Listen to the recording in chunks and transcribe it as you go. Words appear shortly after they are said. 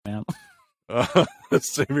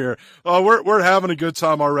Same here. We're having a good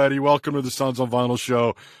time already. Welcome to the Sounds on Vinyl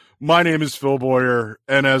show. My name is Phil Boyer,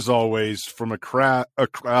 and as always, from let's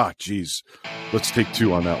take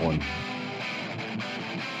two on that one.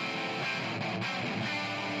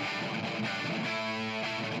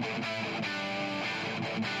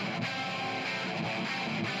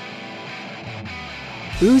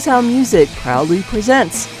 Booze Hound Music proudly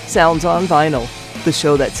presents Sounds on Vinyl, the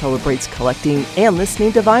show that celebrates collecting and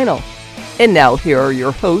listening to vinyl. And now here are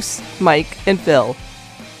your hosts, Mike and Phil.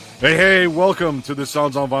 Hey, welcome to the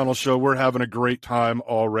Sounds on Vinyl show. We're having a great time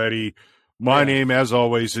already. My name, as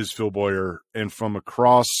always, is Phil Boyer, and from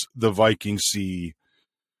across the Viking Sea,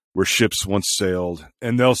 where ships once sailed,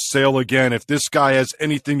 and they'll sail again. If this guy has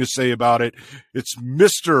anything to say about it, it's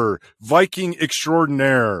Mr. Viking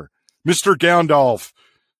Extraordinaire, Mr. Gandalf,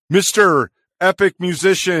 Mr. Epic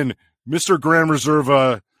Musician, Mr. Grand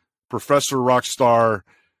Reserva, Professor Rockstar,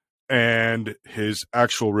 and his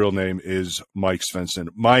actual real name is Mike Svensson.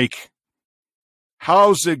 Mike,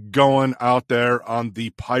 how's it going out there on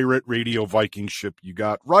the pirate radio Viking ship you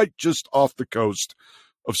got right just off the coast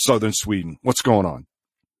of southern Sweden? What's going on?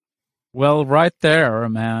 Well, right there,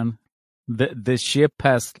 man. The ship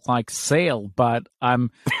has sailed, but I'm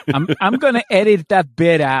going to edit that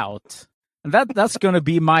bit out. That's going to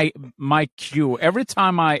be my cue. Every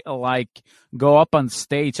time I go up on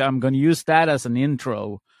stage, I'm going to use that as an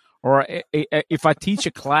intro. Or if I teach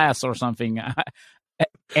a class or something.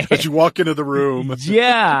 As you walk into the room.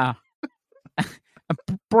 Yeah.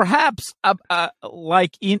 Perhaps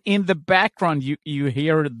in the background you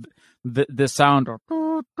hear the sound of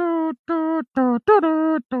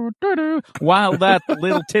while that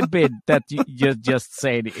little tidbit that you just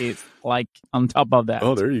said is on top of that.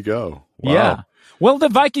 Oh, there you go. Wow. Yeah. Well, the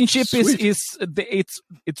Viking ship Sweet.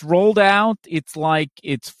 it's rolled out.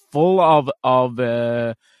 It's full of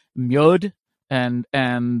mud and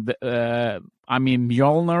I mean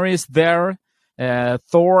Mjolnir is there.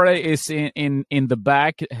 Thor is in the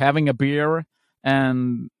back having a beer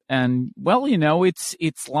and well, it's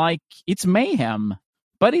mayhem,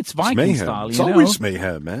 but it's Viking style. It's always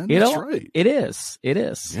mayhem, man. That's right. It is.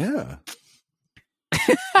 Yeah.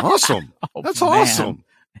 Awesome. That's man. Awesome.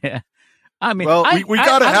 Yeah. I mean, well, we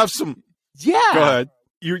got to have some. Yeah. Go ahead.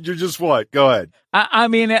 You're just what? Go ahead.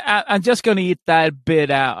 I'm just gonna eat that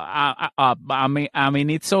bit out.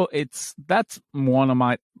 That's one of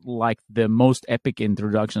my the most epic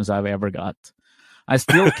introductions I've ever got. I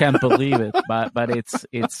still can't believe it, but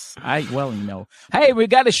Hey, we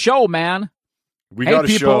got a show, man. We got a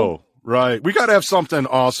show, right? We got to have something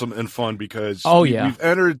awesome and fun because we've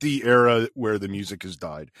entered the era where the music has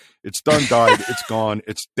died. It's done, died. It's gone.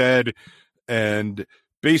 It's dead, and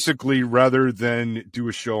basically, rather than do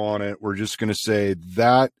a show on it, we're just going to say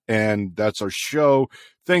that, and that's our show.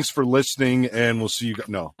 Thanks for listening, and we'll see you.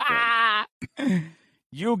 No.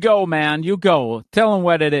 You go, man. You go. Tell them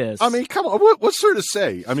what it is. I mean, come on. What's there to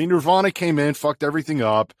say? I mean, Nirvana came in, fucked everything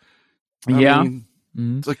up. I mean,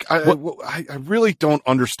 it's I really don't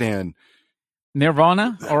understand.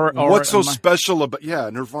 Nirvana or what's so special about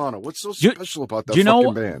Nirvana? What's so special about that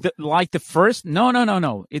fucking band? The first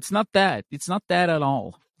no. It's not that. It's not that at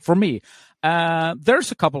all. For me.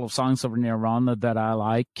 There's a couple of songs of Nirvana that I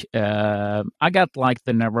like. I got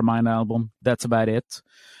the Nevermind album. That's about it.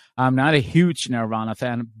 I'm not a huge Nirvana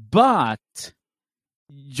fan, but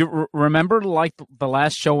you remember the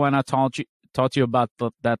last show when I taught you about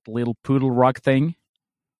that little poodle rock thing?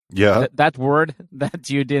 Yeah. That word that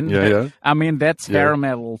you didn't. Yeah. I mean, that's hair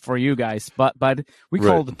metal for you guys, but we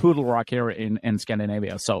call it poodle rock here in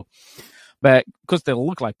Scandinavia. So, but because they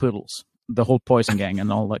look like poodles, the whole Poison Gang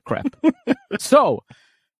and all that crap. So,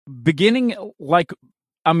 beginning where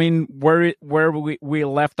we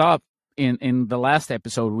left off in the last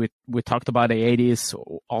episode, we talked about the 80s,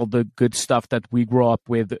 all the good stuff that we grew up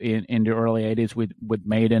with in the early 80s with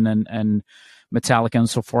Maiden and Metallica and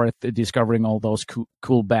so forth, discovering all those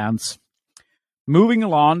cool bands. Moving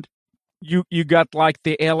along, you got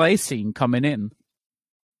the LA scene coming in.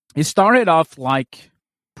 It started off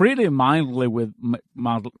pretty mildly with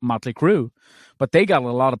Motley Crue, but they got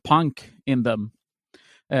a lot of punk in them.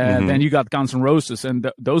 Then you got Guns N' Roses,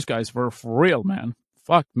 and those guys were for real, man.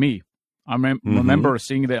 Fuck me. I remember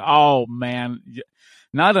seeing that. Oh man,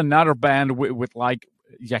 not another band with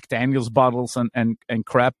Jack Daniels bottles and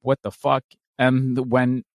crap. What the fuck? And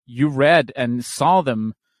when you read and saw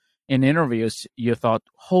them in interviews, you thought,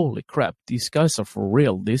 holy crap, these guys are for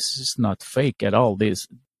real. This is not fake at all.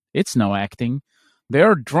 It's no acting.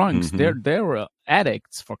 They're drunks. They're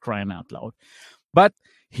addicts, for crying out loud. But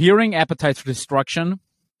hearing Appetite for Destruction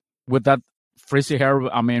with that frizzy hair.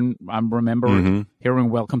 I mean, I remember hearing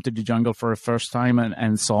 "Welcome to the Jungle" for the first time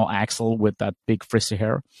and saw Axl with that big frizzy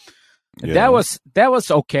hair. Yeah. That was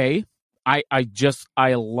okay. I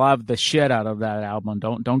love the shit out of that album.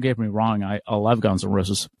 Don't get me wrong. I love Guns N'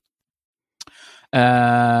 Roses.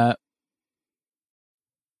 But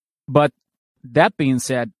that being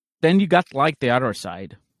said, then you got like the other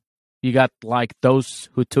side. You got like those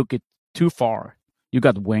who took it too far. You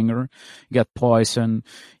got Winger, you got Poison,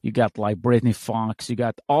 you got like Britney Fox, you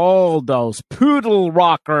got all those poodle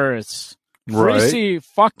rockers. Frizzy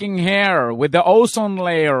fucking hair with the ozone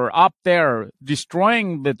layer up there,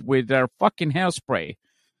 destroying it with their fucking hairspray.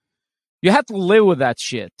 You had to live with that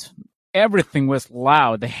shit. Everything was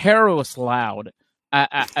loud. The hair was loud,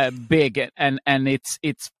 big, and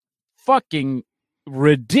it's fucking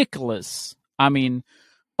ridiculous. I mean,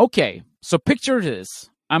 okay, so picture this.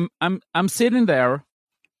 I'm sitting there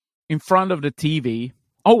in front of the TV.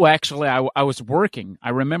 Oh, actually, I was working. I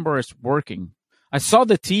remember I was working. I saw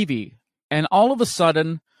the TV. And all of a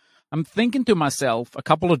sudden, I'm thinking to myself a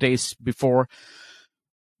couple of days before,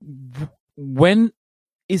 when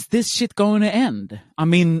is this shit going to end? I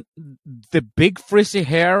mean, the big frizzy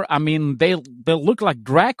hair, I mean, they look like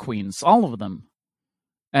drag queens, all of them.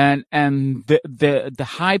 And the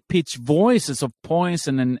high-pitched voices of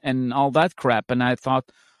Poison and all that crap. And I thought,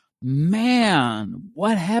 man,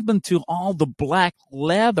 what happened to all the black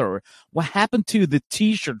leather? What happened to the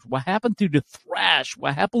T-shirts? What happened to the thrash?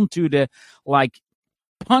 What happened to the like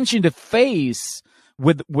punch in the face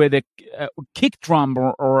with a kick drum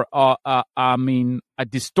or I mean a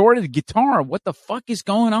distorted guitar? What the fuck is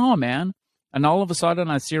going on, man? And all of a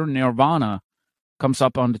sudden, I see Nirvana comes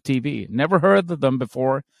up on the TV. Never heard of them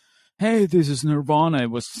before. Hey, this is Nirvana.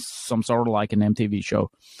 It was some sort of like an MTV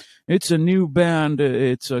show. It's a new band.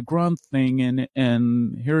 It's a grunt thing,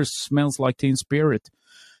 and here Smells Like Teen Spirit.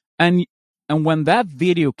 And when that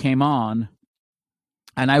video came on,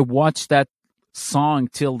 and I watched that song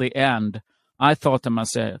till the end, I thought to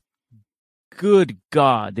myself, "Good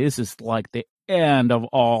God, this is like the end of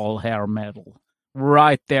all hair metal,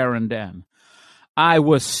 right there and then." I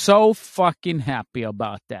was so fucking happy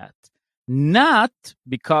about that. Not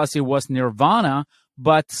because it was Nirvana,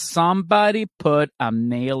 but somebody put a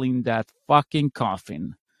nail in that fucking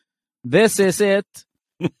coffin. This is it.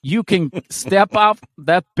 You can step off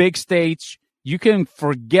that big stage. You can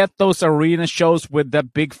forget those arena shows with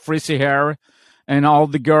that big frizzy hair and all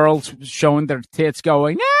the girls showing their tits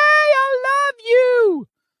going, "Hey, I love you."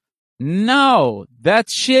 No, that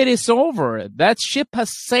shit is over. That ship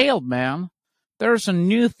has sailed, man. There's a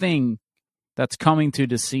new thing that's coming to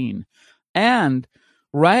the scene. And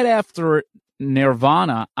right after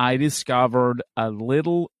Nirvana, I discovered a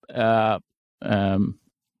little, what the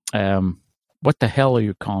hell are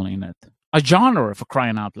you calling it? A genre, for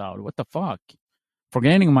crying out loud. What the fuck?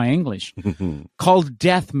 Forgetting my English. Called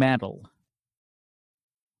death metal.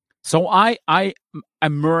 So I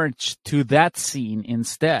emerged to that scene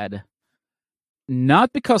instead.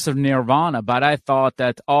 Not because of Nirvana, but I thought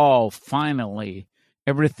that, oh, finally,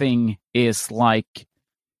 everything is like,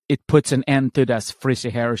 it puts an end to that frizzy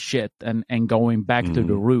hair shit and going back to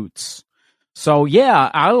the roots. So,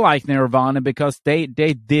 yeah, I like Nirvana because they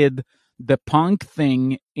did the punk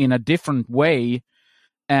thing in a different way.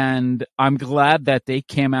 And I'm glad that they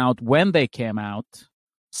came out when they came out.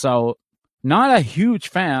 So, not a huge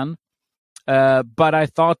fan, but I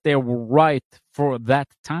thought they were right for that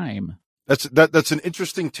time. That's an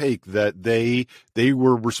interesting take that they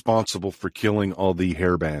were responsible for killing all the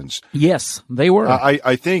hair bands. Yes, they were.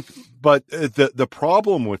 I think, but the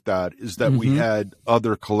problem with that is that we had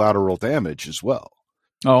other collateral damage as well.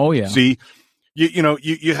 Oh yeah. See,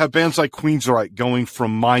 you have bands like Queensryche going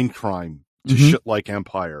from Mindcrime to shit like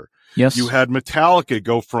Empire. Yes. You had Metallica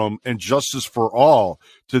go from And Justice for All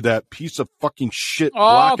to that piece of fucking shit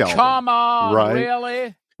Black Album. Oh, come on, right?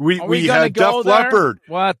 Really? We had Def Leppard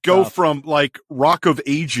go from like Rock of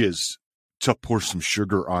Ages to Pour Some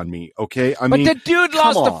Sugar on Me. Okay, but the dude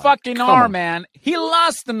lost a fucking arm, man. He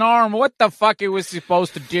lost an arm. What the fuck he was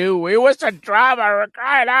supposed to do? He was a drummer.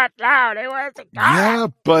 Crying out loud. He was a guy. Yeah,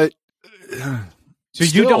 but so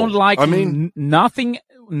still, you don't like? I mean, nothing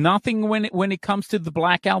when it comes to the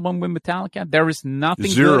Black Album with Metallica. There is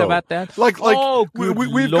nothing good about that. Like oh,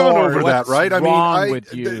 we've gone over that, right?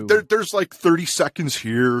 With you? There's like 30 seconds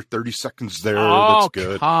here, 30 seconds there. Oh, that's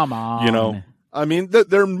good. Come on. I mean,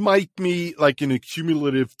 there might be like an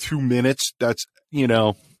accumulative 2 minutes. That's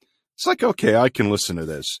it's like, okay, I can listen to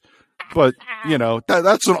this, but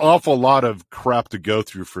that's an awful lot of crap to go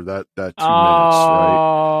through for that 2 minutes,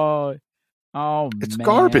 right? It's man.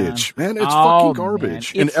 garbage, man. It's fucking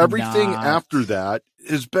garbage. Man. And everything not. after that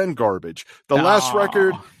has been garbage. The last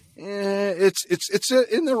record, it's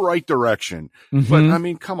in the right direction. But I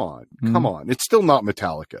mean, come on. It's still not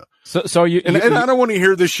Metallica. So you and I don't want to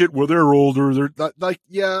hear this shit. Well, they're older. They're not, like,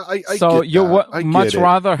 yeah, I so get you that. would much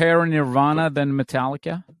rather hear Nirvana than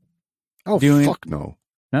Metallica? Oh, fuck no.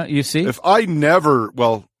 No, you see? If I never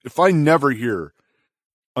hear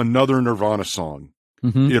another Nirvana song,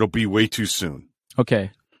 it'll be way too soon.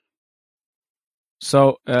 Okay.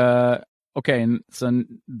 So, okay, so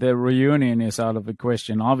the reunion is out of the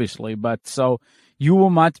question, obviously, but so you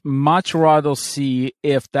will much rather see,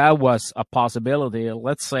 if that was a possibility,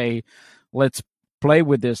 let's play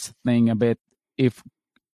with this thing a bit. If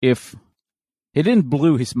he didn't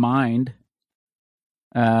blow his mind,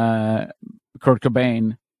 Kurt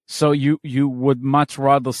Cobain, so you would much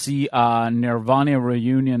rather see a Nirvana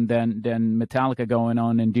reunion than Metallica going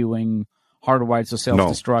on and doing Hardwired to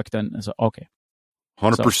Self-Destruct? And so, okay.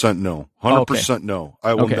 100% no. 100% no.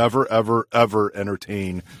 I will never, ever, ever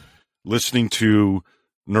entertain listening to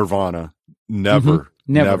Nirvana. Never,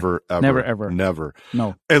 ever. Never.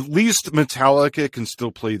 No. At least Metallica can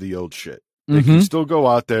still play the old shit. They can still go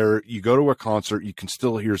out there. You go to a concert, you can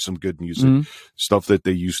still hear some good music, stuff that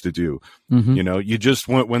they used to do. You know, you just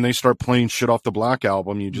when they start playing shit off the Black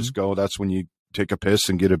Album, you just go, that's when you take a piss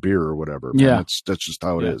and get a beer or whatever. Man. Yeah. That's just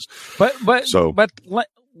how it is. But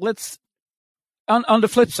let's, on the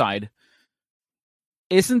flip side,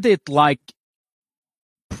 isn't it like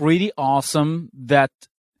pretty awesome that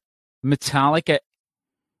Metallica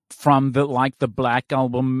from the Black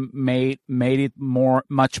Album made it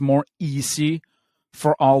much more easy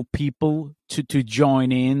for all people to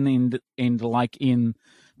join in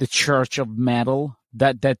the church of metal,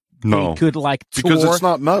 that they could tour, because it's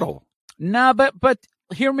not metal. No, but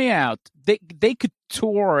hear me out. They could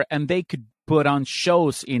tour and they could put on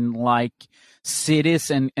shows in like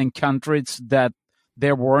cities and countries that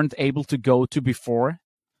they weren't able to go to before.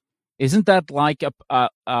 Isn't that like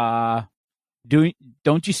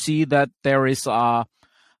don't you see that there is a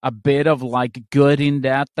bit of like good in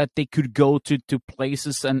that they could go to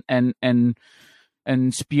places and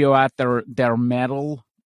spew out their metal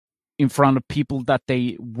in front of people that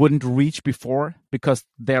they wouldn't reach before because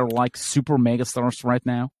they're like super megastars right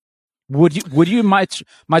now? Would you much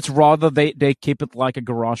rather they keep it like a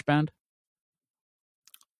garage band?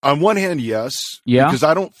 On one hand, yes. Yeah. Because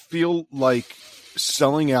I don't feel like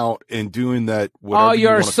selling out and doing that, whatever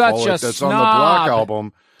you're you such call a it, that's snob. on the Black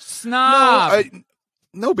Album. Snob.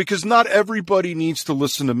 No, because not everybody needs to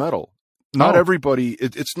listen to metal. Not everybody.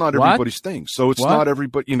 It's not everybody's thing. So it's not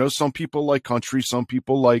everybody. You know, some people like country. Some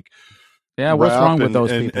people like what's wrong with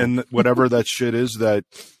those people? And whatever that shit is that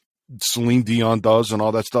Celine Dion does and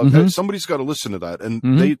all that stuff. Somebody's got to listen to that,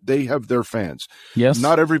 and they have their fans. Yes.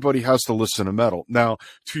 Not everybody has to listen to metal. Now,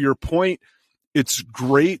 to your point, it's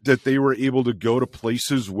great that they were able to go to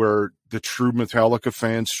places where the true Metallica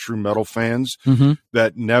fans, true metal fans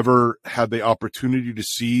that never had the opportunity to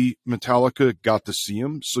see Metallica got to see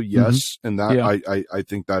them. So yes, and that I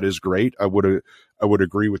think that is great. I would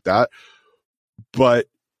agree with that. But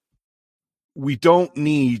we don't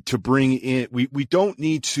need to bring in we don't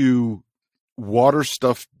need to water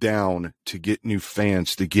stuff down to get new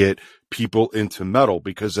fans, to get people into metal,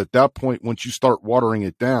 because at that point, once you start watering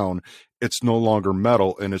it down, it's no longer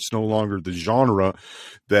metal and it's no longer the genre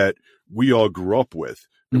that we all grew up with.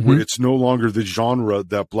 It's no longer the genre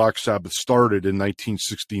that Black Sabbath started in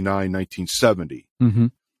 1969, 1970.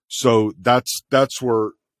 So that's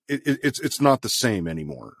where it's not the same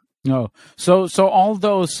anymore. No, so all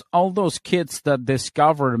those kids that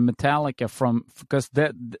discovered Metallica because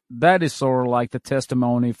that is sort of like the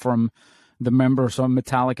testimony from the members of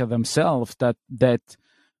Metallica themselves that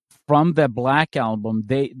from the Black Album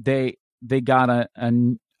they got a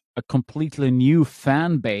completely new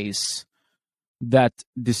fan base that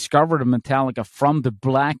discovered Metallica from the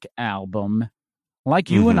Black Album,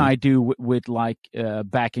 like you and I do with like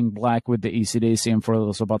Back in Black with the AC/DC and For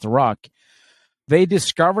Those About to Rock. They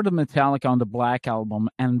discovered Metallica on the Black Album,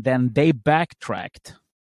 and then they backtracked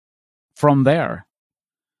from there.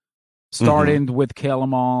 Starting with Kill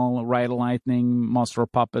 'Em All, Ride the Lightning, Master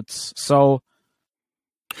of Puppets. So,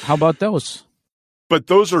 how about those? But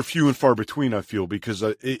those are few and far between, I feel, because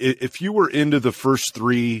if you were into the first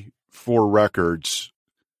 3-4 records,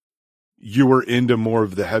 you were into more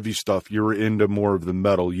of the heavy stuff. You were into more of the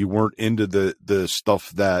metal. You weren't into the stuff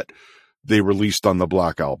that they released on the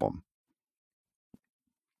Black Album.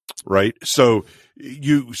 Right? So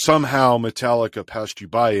you somehow Metallica passed you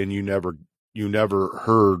by and you never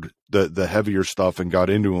heard the heavier stuff and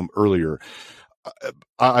got into them earlier.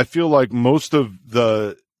 I feel like most of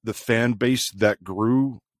the fan base that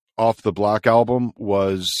grew off the Black Album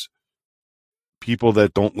was people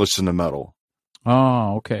that don't listen to metal.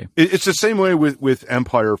 Oh, okay. It's the same way with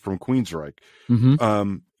Empire from Queensryche.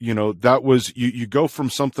 Mm-hmm. You know, that was you go from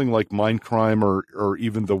something like Mindcrime or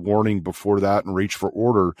even The Warning before that and Rage for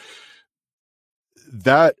Order.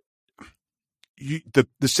 That the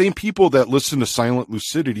same people that listen to Silent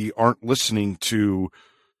Lucidity aren't listening to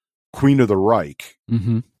Queen of the Reich.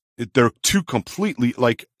 Mm-hmm. They're two completely,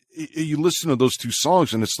 like, you listen to those two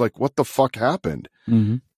songs and it's like, what the fuck happened?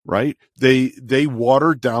 Mm-hmm. Right? They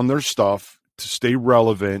watered down their stuff to stay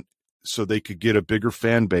relevant so they could get a bigger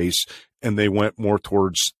fan base, and they went more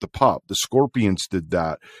towards the pop. The Scorpions did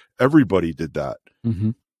that. Everybody did that.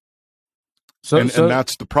 Mm-hmm. And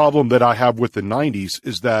that's the problem that I have with the 90s,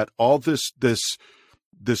 is that all this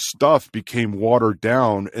stuff became watered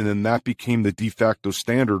down, and then that became the de facto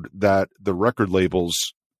standard that the record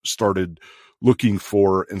labels started looking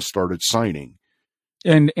for and started signing.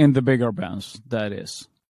 And in the bigger bands, that is.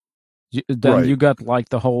 Then Right. you got like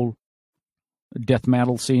the whole death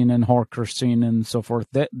metal scene and hardcore scene and so forth.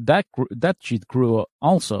 That shit grew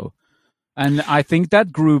also. And I think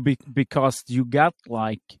that grew because you got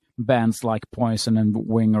like bands like Poison and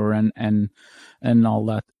Winger and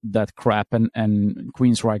all that crap and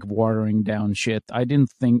Queensryche watering down shit. I don't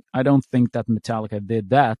think that Metallica did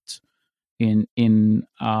that in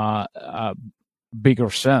bigger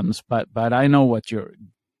sense, but I know what you're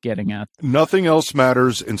getting at. Nothing Else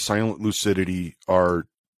Matters and Silent Lucidity are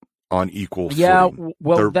on equal footing. Yeah,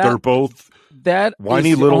 well, they're both that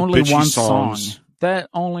whiny is little only bitchy one songs. song. That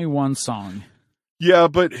only one song. Yeah,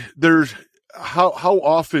 but there's how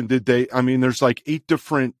often did they? I mean, there's like 8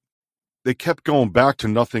 different. They kept going back to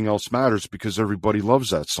Nothing Else Matters because everybody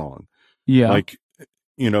loves that song. Yeah, Like,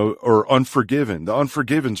 you know, or Unforgiven. The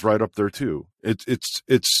Unforgiven's right up there too.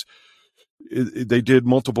 They did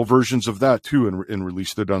multiple versions of that too, and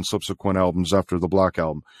released it on subsequent albums after the Black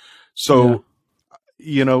Album. So,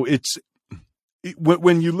 you know,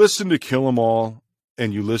 when you listen to Kill 'Em All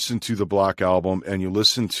and you listen to the Black Album and you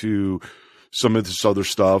listen to some of this other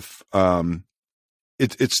stuff,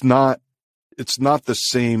 it's not the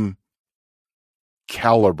same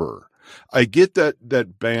caliber. I get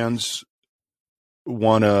that bands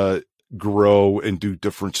want to grow and do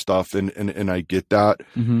different stuff, and I get that,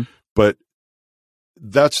 mm-hmm. but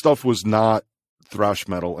that stuff was not thrash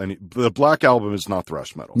metal, and the Black Album is not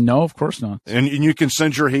thrash metal. No, of course not. And you can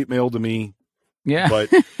send your hate mail to me. Yeah, but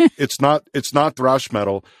it's not thrash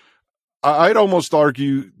metal. I'd almost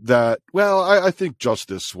argue that. Well, I think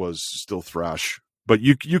Justice was still thrash, but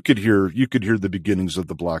you could hear the beginnings of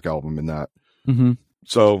the Black Album in that. Mm-hmm.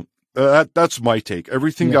 So that's my take.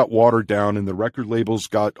 Everything got watered down, and the record labels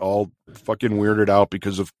got all fucking weirded out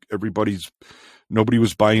because of nobody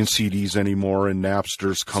was buying CDs anymore, and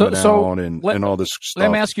Napster's coming out and all this stuff.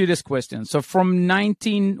 Let me ask you this question. So from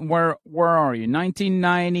where are you?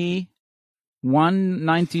 1990.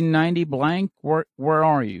 1990 blank. Where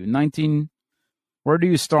are you? Where do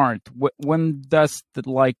you start? When does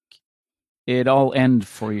it all end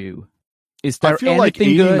for you? Is there I feel like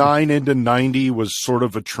anything 89 good? into 90 was sort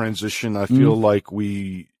of a transition. I feel like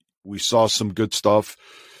we saw some good stuff,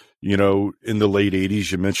 you know, in the late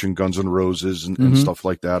 80s. You mentioned Guns N' Roses and stuff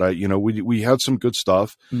like that. We had some good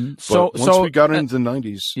stuff. But once we got into the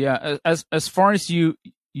 90s. Yeah, as far as you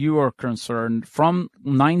are concerned, from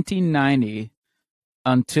 1990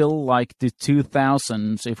 until like the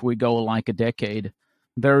 2000s, if we go like a decade,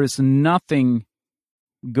 there is nothing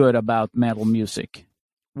good about metal music.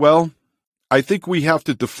 Well, I think we have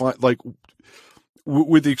to define, like,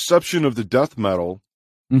 with the exception of the death metal,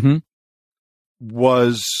 did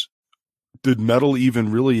metal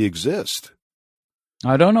even really exist?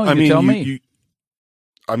 I don't know. Tell me.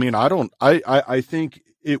 I think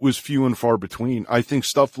it was few and far between. I think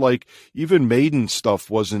stuff like even Maiden stuff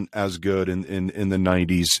wasn't as good in the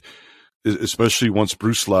 90s, especially once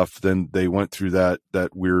Bruce left. Then they went through that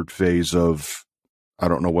weird phase of, I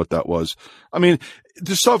don't know what that was. I mean,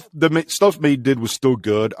 the stuff Maiden did was still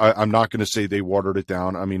good. I'm not going to say they watered it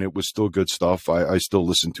down. I mean, it was still good stuff. I still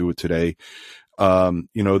listen to it today. You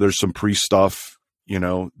know, there's some Priest stuff, you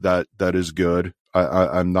know, that is good.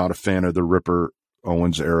 I'm not a fan of the Ripper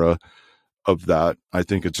Owens era of that. I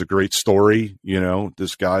think it's a great story. You know,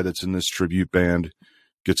 this guy that's in this tribute band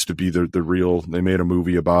gets to be the real, they made a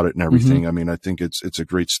movie about it and everything. I mean, I think it's a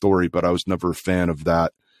great story, but I was never a fan of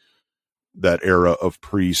that era of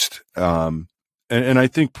Priest. And I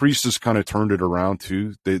think Priest has kind of turned it around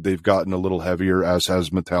too. They've gotten a little heavier, as has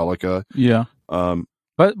Metallica. Yeah.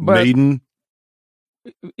 But Maiden.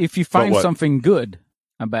 If you find something good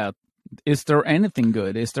about Is there anything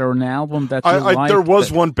good? Is there an album that you like? There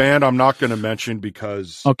was one band I'm not going to mention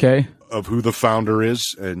because of who the founder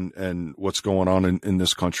is and what's going on in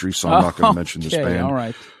this country, so I'm not going to mention this band. All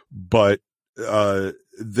right. But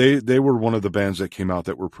they were one of the bands that came out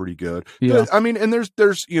that were pretty good. Yeah. I mean, and there's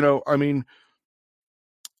I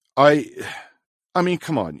mean,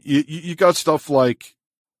 come on. You got stuff like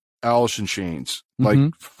Alice in Chains, like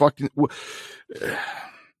fucking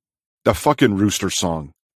the fucking Rooster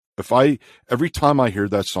song. Every time I hear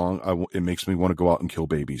that song, it makes me want to go out and kill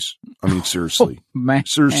babies. I mean, seriously,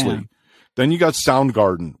 seriously. Then you got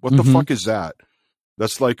Soundgarden. What the fuck is that?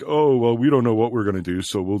 That's like, oh well, we don't know what we're gonna do,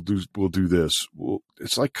 so we'll do this. Well,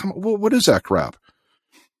 it's like, come on, what is that crap?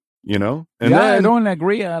 You know? And then, I don't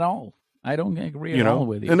agree at all. I don't agree at all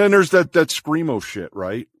with you. And then there's that screamo shit,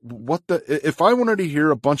 right? If I wanted to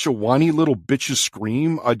hear a bunch of whiny little bitches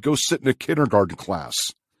scream, I'd go sit in a kindergarten class.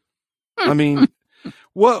 I mean,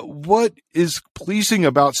 what is pleasing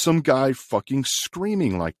about some guy fucking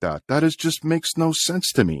screaming like that? That just makes no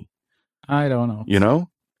sense to me. I don't know. You know?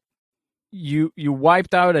 You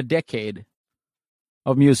wiped out a decade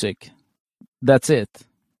of music. That's it.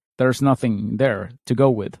 There's nothing there to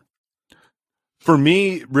go with. For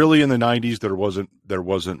me, really in the 90s, there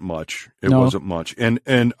wasn't much. It wasn't much.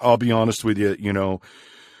 And I'll be honest with you,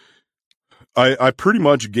 I pretty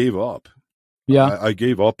much gave up. Yeah. I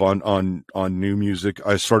gave up on new music.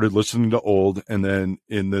 I started listening to old, and then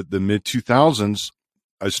in the mid 2000s,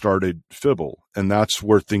 I started Fibble, and that's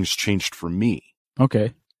where things changed for me.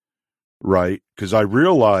 Okay. Right? Because I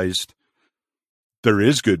realized there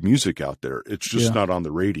is good music out there. It's just not on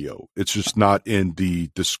the radio. It's just not in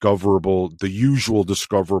the usual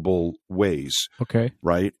discoverable ways. Okay.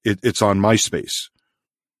 Right? It's on MySpace.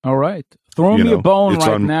 All right. Throw me a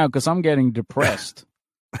bone now because I'm getting depressed.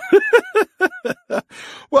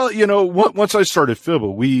 Well, once I started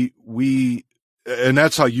Fibble, we and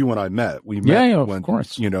that's how you and I met. We met of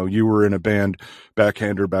course. You were in a band,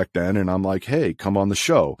 Backhander, back then, and I'm like, hey, come on the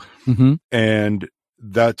show. Mm-hmm. And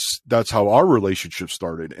that's how our relationship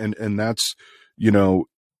started. And that's,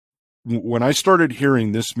 when I started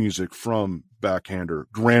hearing this music from Backhander,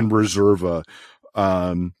 Grand Reserva,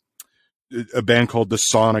 a band called The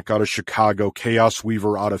Sonic out of Chicago, Chaos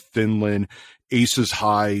Weaver out of Finland, Aces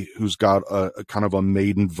High, who's got a kind of a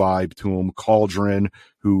Maiden vibe to him, Cauldron,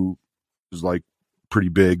 who is like pretty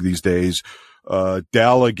big these days,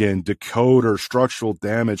 Daligan, Decoder, Structural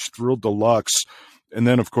Damage, Thrill Deluxe. And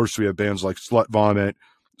then, of course, we have bands like Slut Vomit,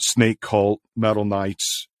 Snake Cult, Metal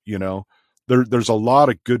Knights. There's a lot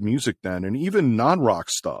of good music then, and even non-rock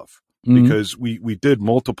stuff, because we did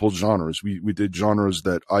multiple genres. We did genres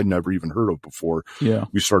that I'd never even heard of before. Yeah,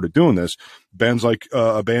 we started doing this. Bands like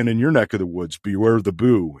a band in your neck of the woods, Beware the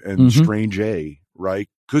Boo, and Strange A. Right,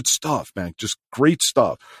 good stuff, man. Just great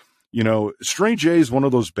stuff. Strange A is one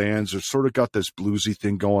of those bands that sort of got this bluesy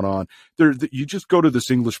thing going on. You just go to this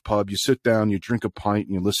English pub, you sit down, you drink a pint,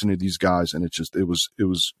 and you listen to these guys, and it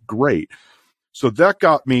was great. So that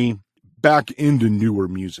got me back into newer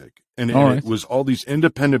music, and it was all these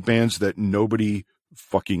independent bands that nobody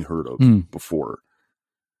fucking heard of before.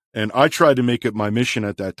 And I tried to make it my mission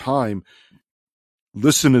at that time: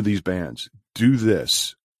 listen to these bands, do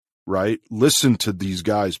this, right? Listen to these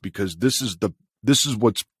guys, because this is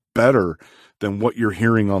what's better than what you're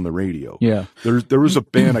hearing on the radio. Yeah. There was a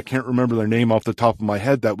band, I can't remember their name off the top of my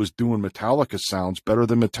head, that was doing Metallica sounds better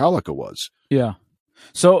than Metallica was. Yeah.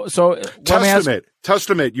 So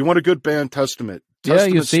Testament. You want a good band? Testament.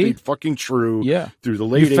 Testament you see, stayed fucking true. Yeah. Through the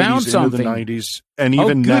late 80s into the 90s, and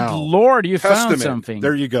even now. Good Lord, you Testament, found something.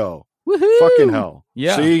 There you go. Woohoo! Fucking hell.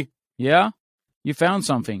 Yeah. See? Yeah. You found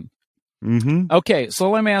something. Mm-hmm. Okay, so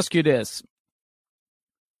let me ask you this.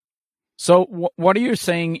 So what are you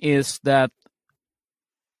saying is that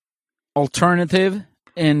alternative,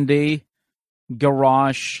 indie,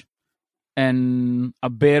 garage, and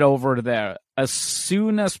a bit over there, as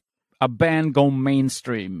soon as a band go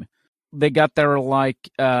mainstream, they got their like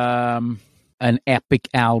an epic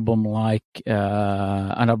album like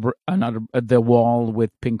another The Wall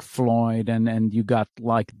with Pink Floyd, and you got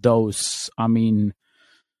like those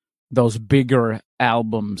bigger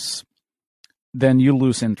albums, then you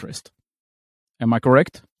lose interest. Am I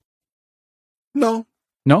correct? No,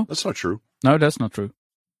 that's not true. No, that's not true.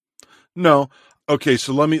 No. Okay,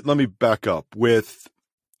 so let me back up with.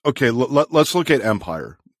 Okay, let's look at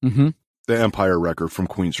Empire, the Empire record from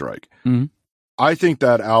Queensryche. Mm-hmm. I think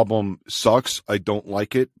that album sucks. I don't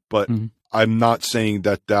like it, but I'm not saying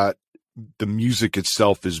that the music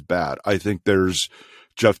itself is bad. I think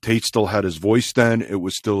Jeff Tate still had his voice then. It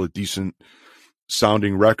was still a decent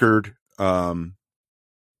sounding record.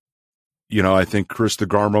 I think Chris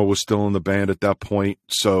DeGarmo was still in the band at that point,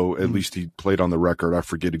 so at least he played on the record. I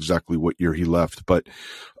forget exactly what year he left, but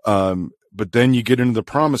then you get into the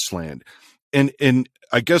Promised Land, and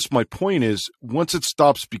I guess my point is, once it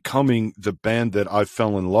stops becoming the band that I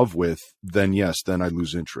fell in love with, then yes, then I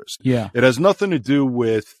lose interest. Yeah, it has nothing to do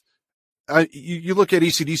with. You look at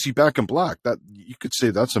AC/DC Back in Black. That you could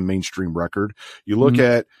say that's a mainstream record. You look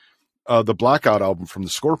at the Blackout album from the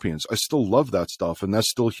Scorpions. I still love that stuff, and that's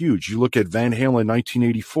still huge. You look at Van Halen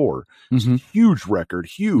 1984, huge record,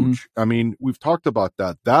 huge. I mean, we've talked about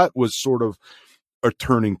that. That was sort of a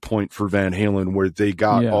turning point for Van Halen, where they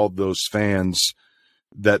got all those fans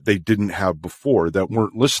that they didn't have before, that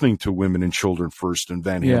weren't listening to Women and Children First and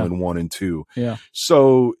Van Halen 1 and 2. Yeah.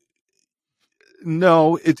 So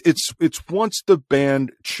no, it's once the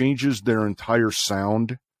band changes their entire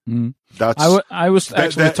sound. That's I was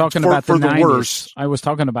actually talking about the 90s. Worst. I was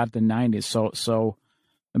talking about the 90s. So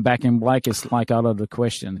Back in Black is like out of the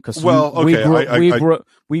question, because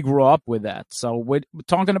we grew up with that. So we're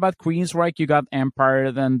talking about Queensryche. You got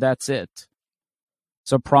Empire, then that's it.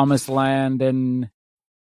 So Promised Land and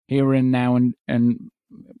Here and Now and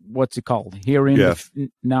what's it called? Here in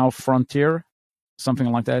Now Frontier,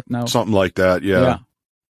 something like that. No, something like that. Yeah.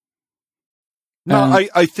 No,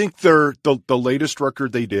 I think they're the latest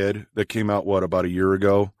record they did that came out about a year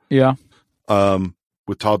ago. Yeah.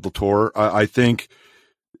 With Todd Latour, I think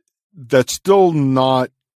that's still not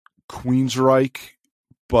Queensryche,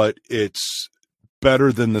 but it's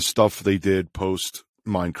better than the stuff they did post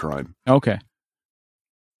Mindcrime. Okay.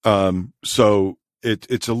 So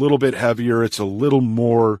it's a little bit heavier. It's a little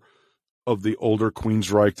more of the older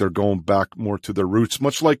Queensryche. They're going back more to their roots,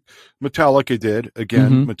 much like Metallica did.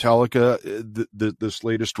 Again, Metallica, this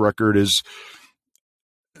latest record is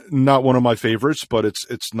not one of my favorites, but it's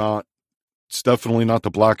definitely not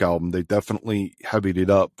the Black Album. They definitely heavied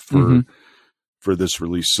it up for this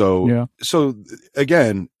release. So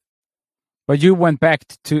again, but you went back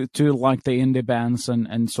to like the indie bands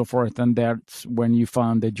and so forth, and that's when you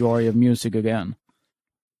found the joy of music again.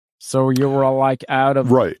 So you were like out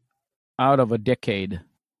of a decade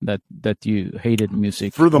that you hated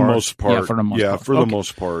music for the most part. Yeah, for the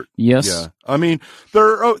most part. Yes. Yeah. I mean,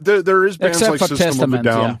 there is bands except like for System of a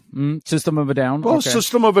Down. Yeah. System of a Down. Well, okay.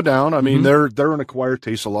 System of a Down. I mean, they're an acquired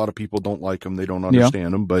taste. A lot of people don't like them. They don't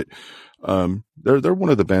understand them, but they're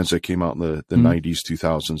one of the bands that came out in the 90s,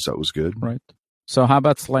 2000s. That was good. Right. So how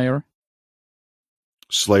about Slayer?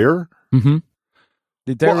 Slayer? Mm-hmm.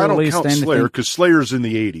 Did they I don't release count anything? Slayer because Slayer's in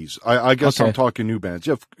the 80s. I guess I'm talking new bands.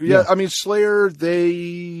 Yeah. I mean, Slayer, they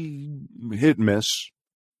hit and miss.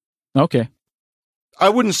 Okay. I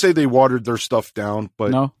wouldn't say they watered their stuff down, but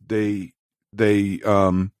no. they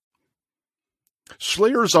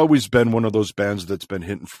Slayer's always been one of those bands that's been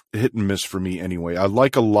hit and miss for me anyway. I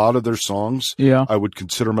like a lot of their songs. Yeah. I would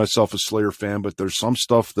consider myself a Slayer fan, but there's some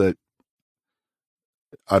stuff that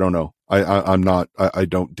I don't know. I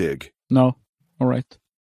don't dig. No. All right.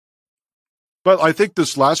 But I think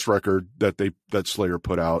this last record that Slayer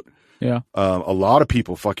put out, a lot of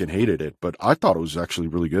people fucking hated it, but I thought it was actually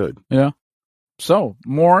really good. Yeah. So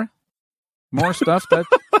more stuff that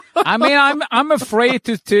I mean, I'm afraid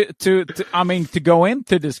to go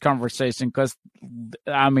into this conversation because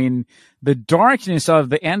I mean the darkness of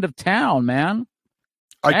the end of town, man.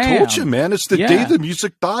 I told you, man. It's the day the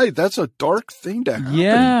music died. That's a dark thing to happen.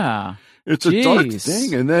 Yeah. It's a dark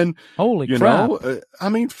thing. And then, holy crap. I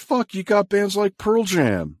mean, fuck, you got bands like Pearl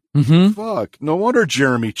Jam. Fuck. No wonder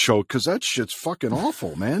Jeremy choked, because that shit's fucking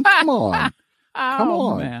awful, man. Come on. Come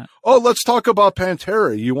on. Man. Oh, let's talk about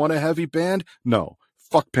Pantera. You want a heavy band? No.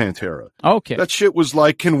 Fuck Pantera. Okay. That shit was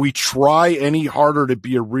like, can we try any harder to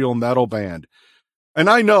be a real metal band?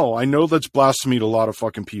 And I know that's blasphemy to a lot of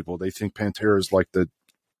fucking people. They think Pantera is like the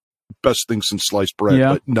best thing since sliced bread.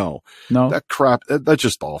 Yeah. But no. That crap, that's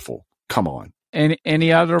just awful. Come on.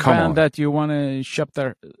 Any other band that you want to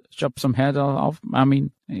chop some head off? I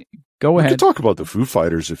mean, go ahead. We can talk about the Foo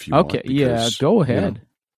Fighters if you want. Okay, yeah, go ahead.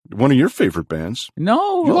 One of your favorite bands.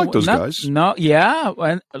 No, you like those guys? No, yeah,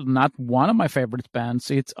 and not one of my favorite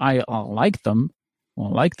bands. I like them. I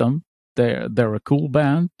like them. They're a cool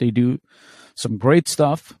band. They do some great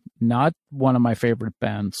stuff. Not one of my favorite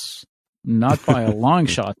bands. Not by a long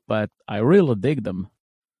shot, but I really dig them.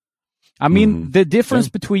 I mean, the difference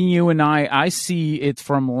between you and I see it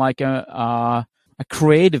from like a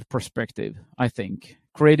creative perspective, I think.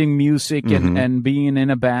 Creating music and being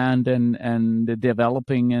in a band and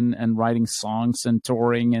developing and writing songs and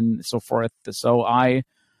touring and so forth. So I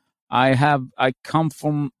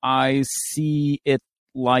see it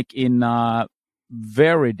like in a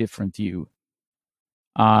very different view.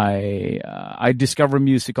 I discover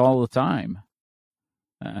music all the time.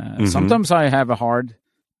 Sometimes I have a hard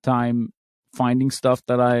time finding stuff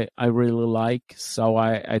that I really like, so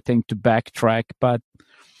I think to backtrack. But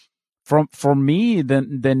for me, the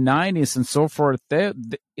 90s and so forth,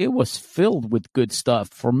 it was filled with good stuff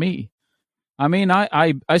for me. I mean,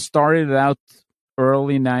 I started out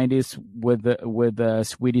early 90s with the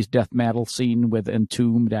Swedish death metal scene, with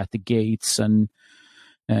Entombed, At the Gates, and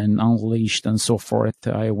Unleashed and so forth.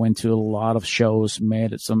 I went to a lot of shows,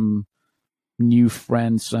 made some new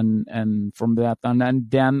friends, and from that,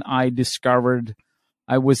 and then I discovered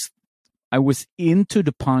I was into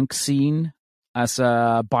the punk scene as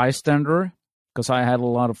a bystander, because I had a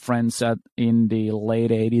lot of friends in the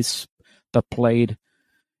late 80s that played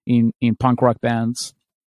in punk rock bands.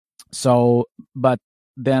 So, but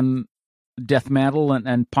then death metal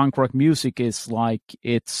and punk rock music is like,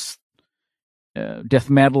 it's death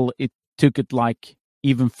metal, it took it like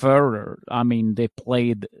even further. I mean, they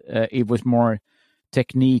played, it was more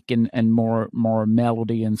technique and more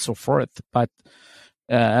melody and so forth. But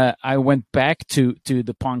I went back to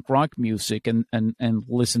the punk rock music and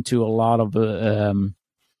listened to a lot of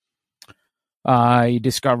I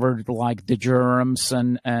discovered like the Germs,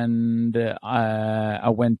 and I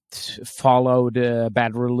followed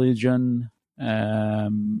Bad Religion,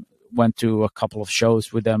 went to a couple of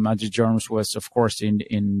shows with them. The Germs was, of course, in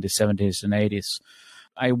the 70s and 80s.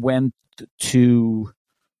 I went to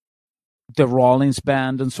the Rollins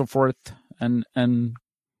band and so forth, and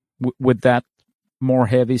with that more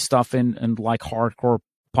heavy stuff and like hardcore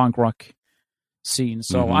punk rock scene.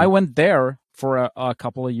 So I went there for a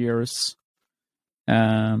couple of years.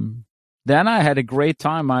 Then I had a great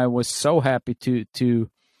time. I was so happy to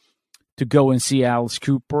go and see Alice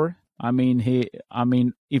Cooper. I mean,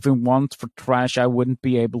 if it weren't for thrash, I wouldn't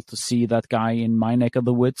be able to see that guy in my neck of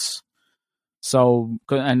the woods. So,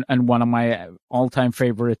 and one of my all-time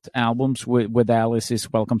favorite albums with Alice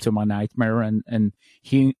is Welcome to My Nightmare, and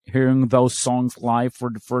hearing those songs live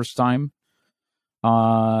for the first time.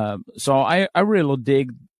 So I really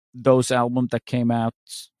dig those albums that came out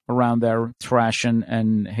around there, Thrash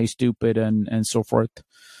and Hey Stupid and so forth.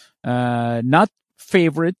 Not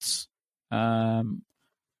favorites,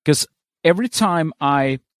 because every time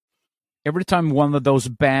one of those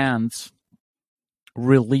bands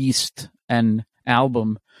released an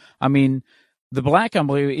album, I mean, the Black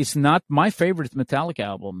Album is not my favorite Metallica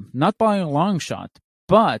album, not by a long shot,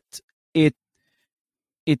 but it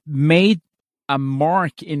made a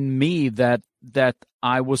mark in me that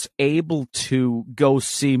I was able to go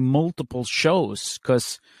see multiple shows,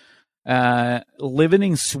 because living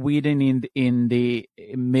in Sweden in the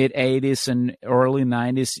mid 80s and early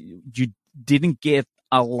 90s, you didn't get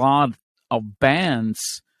a lot of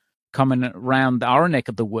bands coming around our neck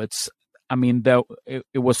of the woods. I mean, it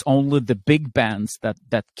was only the big bands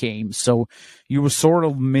that came, so you were sort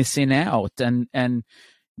of missing out, and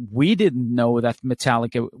we didn't know that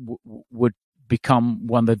Metallica would become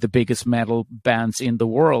one of the biggest metal bands in the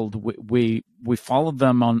world. We followed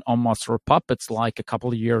them on Master of Puppets like a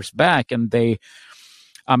couple of years back, and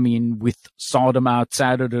we saw them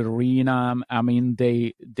outside of the arena. I mean,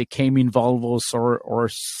 they came in Volvos or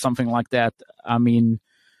something like that. I mean,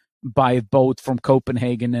 by boat from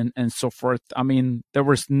Copenhagen and so forth. I mean, there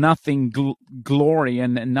was nothing glory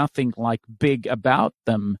and nothing like big about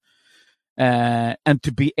them. And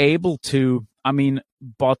to be able to,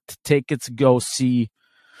 bought tickets, go see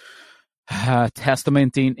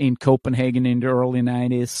Testament in Copenhagen in the early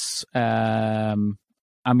 90s.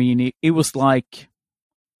 It was like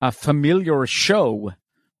a familiar show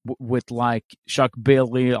with like Chuck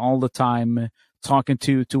Billy all the time talking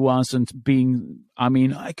to us and being,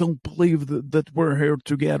 I can't believe that we're here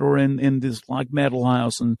together in this like metal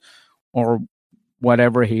house or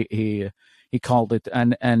whatever he called it.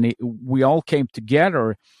 And we all came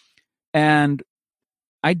together, and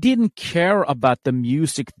I didn't care about the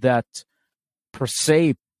music that per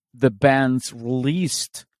se the bands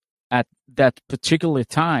released at that particular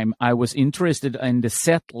time. I was interested in the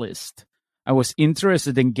set list. I was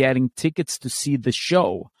interested in getting tickets to see the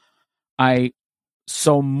show. I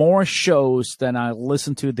saw more shows than I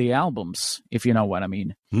listened to the albums, if you know what I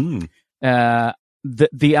mean.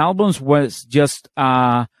 The albums was just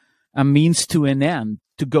a means to an end,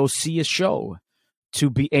 to go see a show, to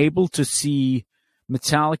be able to see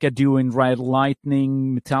Metallica doing Ride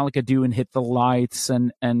Lightning, Metallica doing Hit the Lights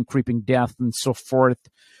and Creeping Death and so forth.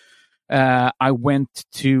 I went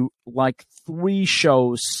to like 3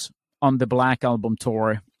 shows on the Black Album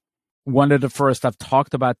tour. One of the first, I've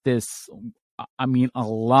talked about this, a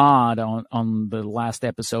lot on the last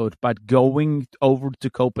episode, but going over to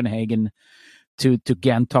Copenhagen to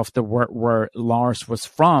Gentofte, where Lars was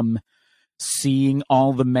from, seeing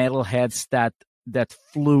all the metalheads that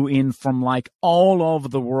flew in from like all over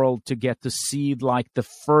the world to get to see like the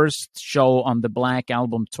first show on the Black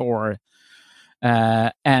Album tour.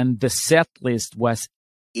 And the set list was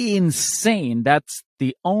insane. That's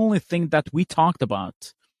the only thing that we talked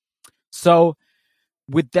about. So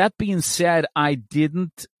with that being said, it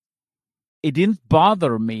didn't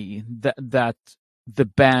bother me that the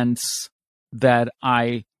bands that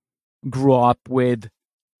I grew up with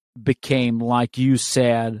became, like you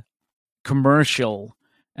said, commercial.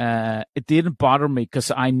 It didn't bother me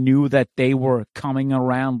because I knew that they were coming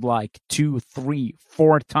around like 2, 3,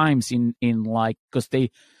 4 times in like, because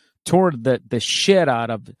they toured the shit out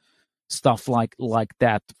of stuff like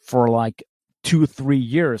that for like 2, 3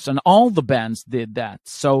 years, and all the bands did that.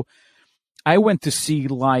 So I went to see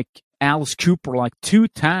like Alice Cooper like 2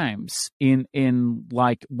 times in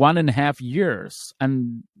like 1.5 years,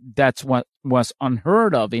 and that's what was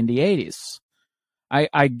unheard of in the 80s.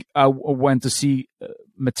 I went to see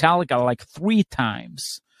Metallica like 3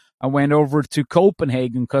 times. I went over to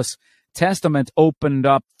Copenhagen because Testament opened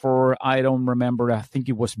up for, I don't remember, I think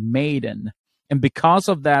it was Maiden. And because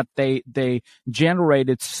of that, they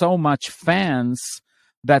generated so much fans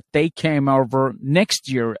that they came over next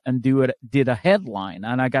year and did a headline,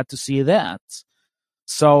 and I got to see that.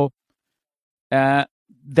 So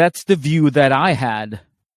that's the view that I had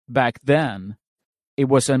back then. It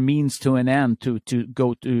was a means to an end to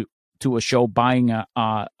go to a show, buying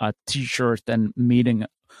a T-shirt and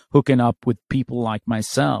hooking up with people like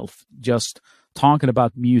myself, just talking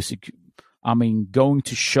about music. I mean, going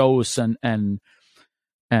to shows and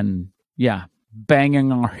yeah,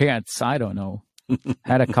 banging our heads. I don't know.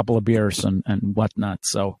 Had a couple of beers and whatnot.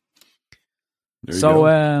 So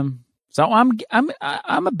I'm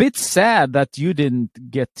a bit sad that you didn't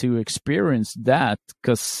get to experience that,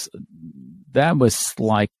 because that was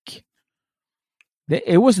like,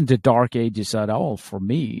 it wasn't the dark ages at all for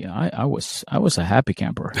me. I was a happy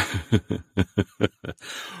camper.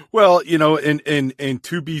 Well, and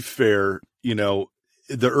to be fair,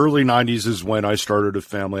 the early 90s is when I started a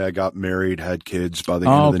family. I got married, had kids. By the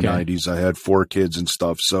end of the 90s, I had 4 kids and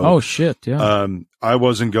stuff. So, oh shit, yeah. I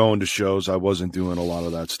wasn't going to shows. I wasn't doing a lot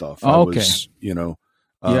of that stuff. Oh, I was,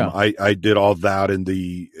 I did all that in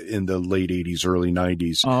the late 80s, early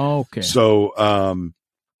 90s. Oh, okay. So,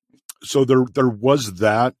 so there was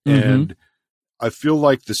that, and I feel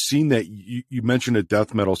like the scene that you mentioned, a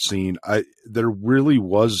death metal scene, there really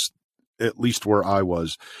was, at least where I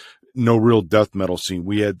was, no real death metal scene.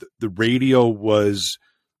 We had, the radio was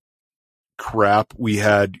crap. We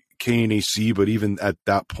had KNAC, but even at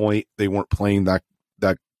that point, they weren't playing that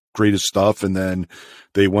greatest stuff. And then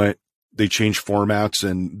they changed formats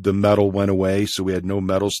and the metal went away. So we had no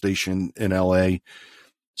metal station in LA.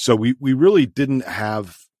 So we really didn't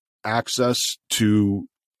have access to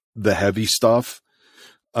the heavy stuff.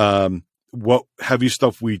 What heavy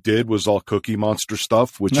stuff we did was all Cookie Monster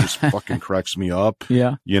stuff, which just fucking cracks me up.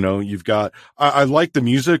 Yeah. You've got, I like the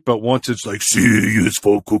music, but once it's like, see, it's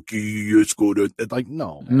for Cookie, it's good. It's like,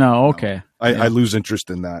 no. Okay. I lose interest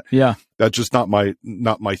in that. Yeah. That's just not my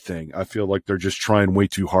thing. I feel like they're just trying way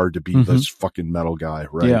too hard to be this fucking metal guy.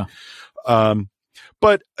 Right. Yeah.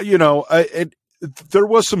 But there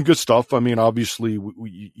was some good stuff. I mean, obviously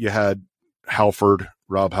you had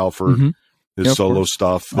Rob Halford, his solo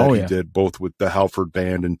stuff that he did both with the Halford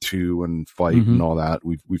Band and 2 and Fight and all that.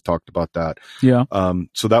 We've talked about that. Yeah.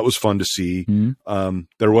 So that was fun to see.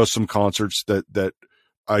 There was some concerts that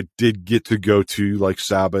I did get to go to, like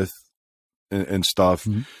Sabbath and stuff.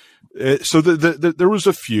 So there was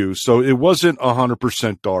a few, so it wasn't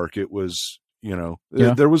 100% dark. It was,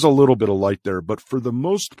 there was a little bit of light there, but for the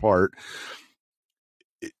most part,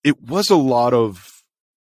 it was a lot of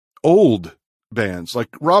old bands. Like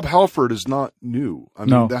Rob Halford is not new. I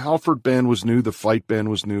mean, the Halford Band was new, the Fight Band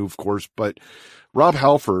was new, of course, but Rob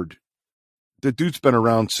Halford, the dude's been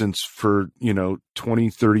around for 20,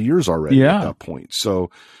 30 years already at that point.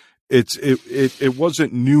 So it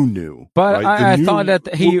wasn't new. But right? I thought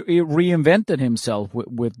that he reinvented himself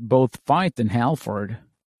with both Fight and Halford.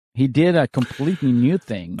 He did a completely new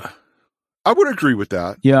thing. I would agree with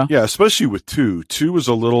that. Yeah, especially with 2. 2 was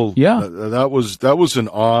a little. Yeah, that was an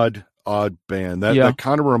odd band. That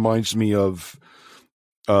kind of reminds me of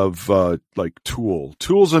like Tool.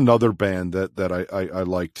 Tool's another band that I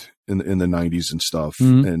liked in the 90s and stuff.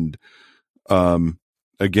 And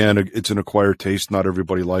again, it's an acquired taste. Not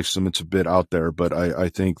everybody likes them. It's a bit out there, but I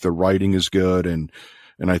think the writing is good, and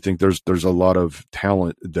I think there's a lot of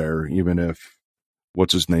talent there, even if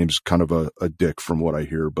what's his name's kind of a dick from what I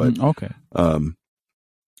hear. But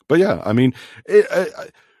yeah, I mean,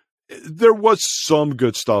 there was some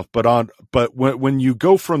good stuff, but when you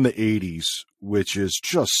go from the 80s, which is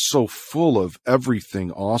just so full of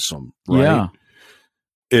everything awesome, right? Yeah.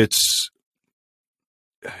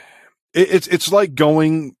 It's like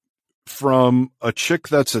going from a chick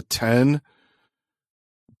that's a 10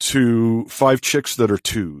 to 5 chicks that are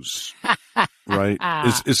 2s, right?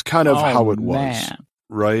 Is kind of how it was, man.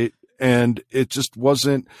 right? And it just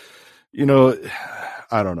wasn't, you know,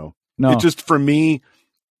 I don't know. No. It just, for me,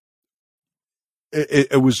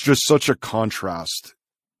 it was just such a contrast.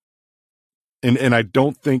 And I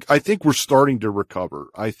think we're starting to recover.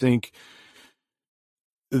 I think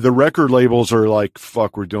the record labels are like,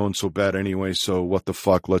 fuck, we're doing so bad anyway, so what the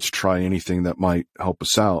fuck, let's try anything that might help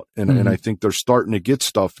us out. And I think they're starting to get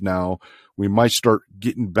stuff now. We might start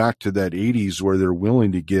getting back to that 80s where they're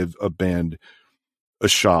willing to give a band a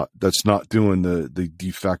shot that's not doing the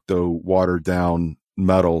de facto watered down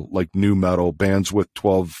metal, like new metal bands with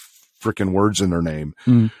 12 freaking words in their name.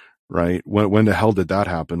 Right? When the hell did that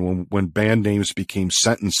happen? When band names became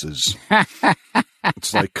sentences.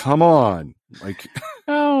 It's like, come on. Like,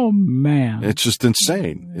 oh man. It's just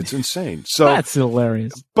insane. It's insane. So that's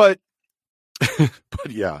hilarious. But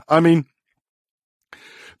yeah, I mean,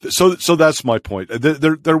 so that's my point.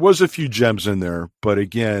 There was a few gems in there, but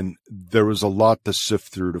again, there was a lot to sift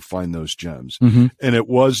through to find those gems. And it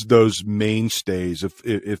was those mainstays.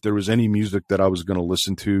 If there was any music that I was going to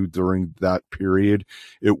listen to during that period,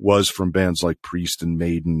 it was from bands like Priest and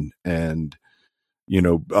Maiden and, you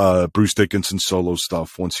know, Bruce Dickinson's solo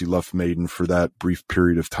stuff once he left Maiden for that brief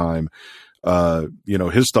period of time. You know,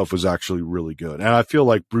 his stuff was actually really good. And I feel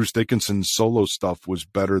like Bruce Dickinson's solo stuff was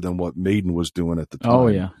better than what Maiden was doing at the time. Oh,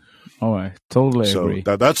 yeah. Oh, I totally agree.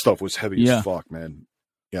 So that stuff was heavy as fuck, man.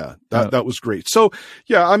 Yeah, that was great. So,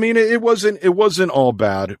 yeah, I mean, it wasn't all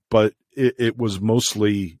bad, but it was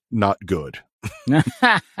mostly not good.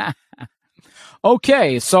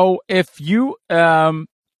 Okay, so if you,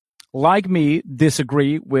 like me,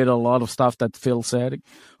 disagree with a lot of stuff that Phil said,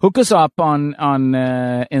 hook us up on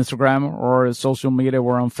Instagram or social media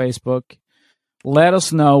or on Facebook. Let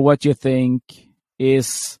us know what you think.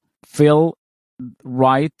 Is Phil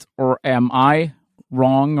right or am I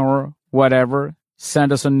wrong or whatever?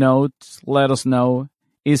 Send us a note. Let us know.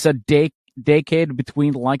 Is a decade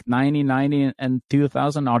between like 1990 and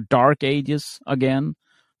 2000 our dark ages again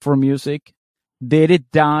for music? Did it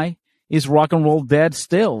die? Is rock and roll dead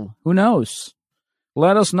still? Who knows?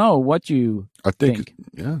 Let us know what you think.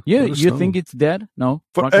 Yeah. You think it's dead? No.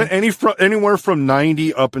 Anywhere from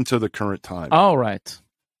 90 up until the current time. All right.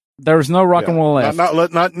 There's no rock and roll left.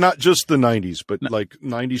 Not just the 90s, but like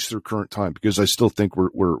 90s through current time, because I still think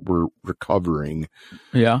we're recovering.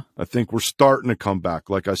 Yeah. I think we're starting to come back.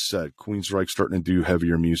 Like I said, Queensryche's starting to do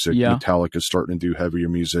heavier music. Yeah. Metallica's starting to do heavier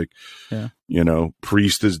music. Yeah. You know,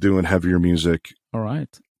 Priest is doing heavier music. All right.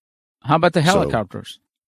 How about the Helicopters?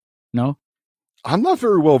 No? I'm not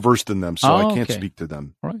very well versed in them, so I can't speak to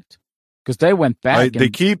them. All right. Because they went back. They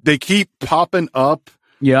keep popping up.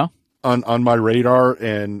 Yeah. On my radar,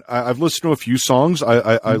 and I've listened to a few songs.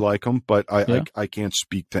 I like them, but I can't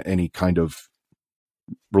speak to any kind of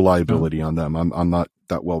reliability on them. I'm not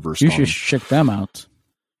that well versed. You should check them out,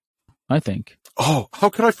 I think. Oh, how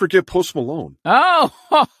could I forget Post Malone?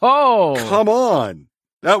 Oh, come on.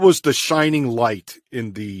 That was the shining light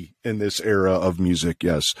in this era of music.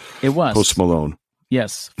 Yes. It was Post Malone.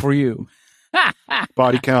 Yes. For you.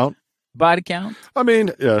 Body Count. Body Count. I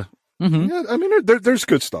mean, yeah. Mm-hmm. Yeah, I mean, there's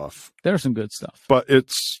good stuff. There's some good stuff, but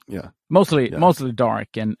it's mostly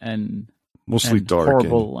dark and mostly dark,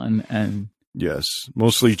 horrible and yes,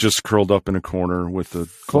 mostly just curled up in a corner with a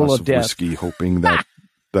glass of whiskey, hoping that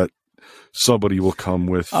somebody will come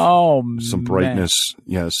with some brightness.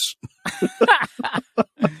 Yes.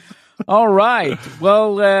 All right.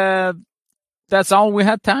 Well, that's all we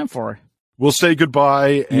had time for. We'll say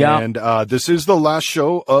goodbye, and this is the last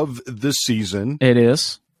show of this season. It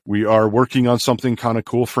is. We are working on something kind of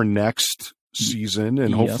cool for next season,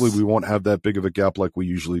 and hopefully we won't have that big of a gap like we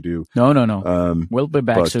usually do. No. We'll be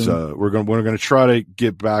back soon. We're going to try to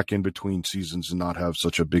get back in between seasons and not have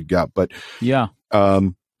such a big gap. But yeah,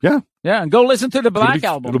 and go listen to the Black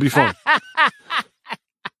album. It'll be fun.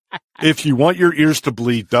 If you want your ears to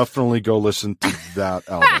bleed, definitely go listen to that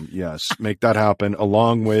album. Yes, make that happen.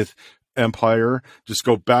 Along with Empire, just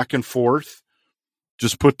go back and forth.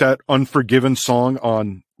 Just put that Unforgiven song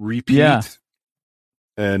on repeat,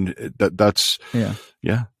 and that's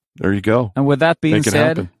there you go. And with that being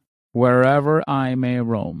said, wherever I may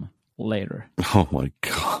roam, later. Oh my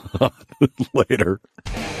God, later.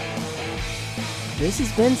 This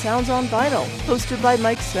has been Sounds on Vinyl, hosted by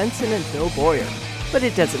Mike Svensson and Phil Boyer. But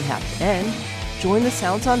it doesn't have to end. Join the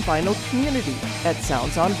Sounds on Vinyl community at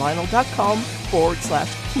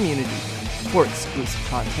soundsonvinyl.com/community for exclusive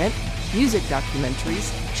content, music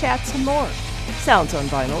documentaries, chats, and more. Sounds on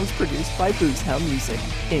Vinyl is produced by Boozehound Music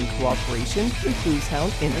in cooperation with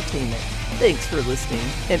Boozehound Entertainment. Thanks for listening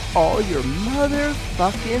and all your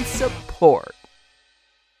motherfucking support.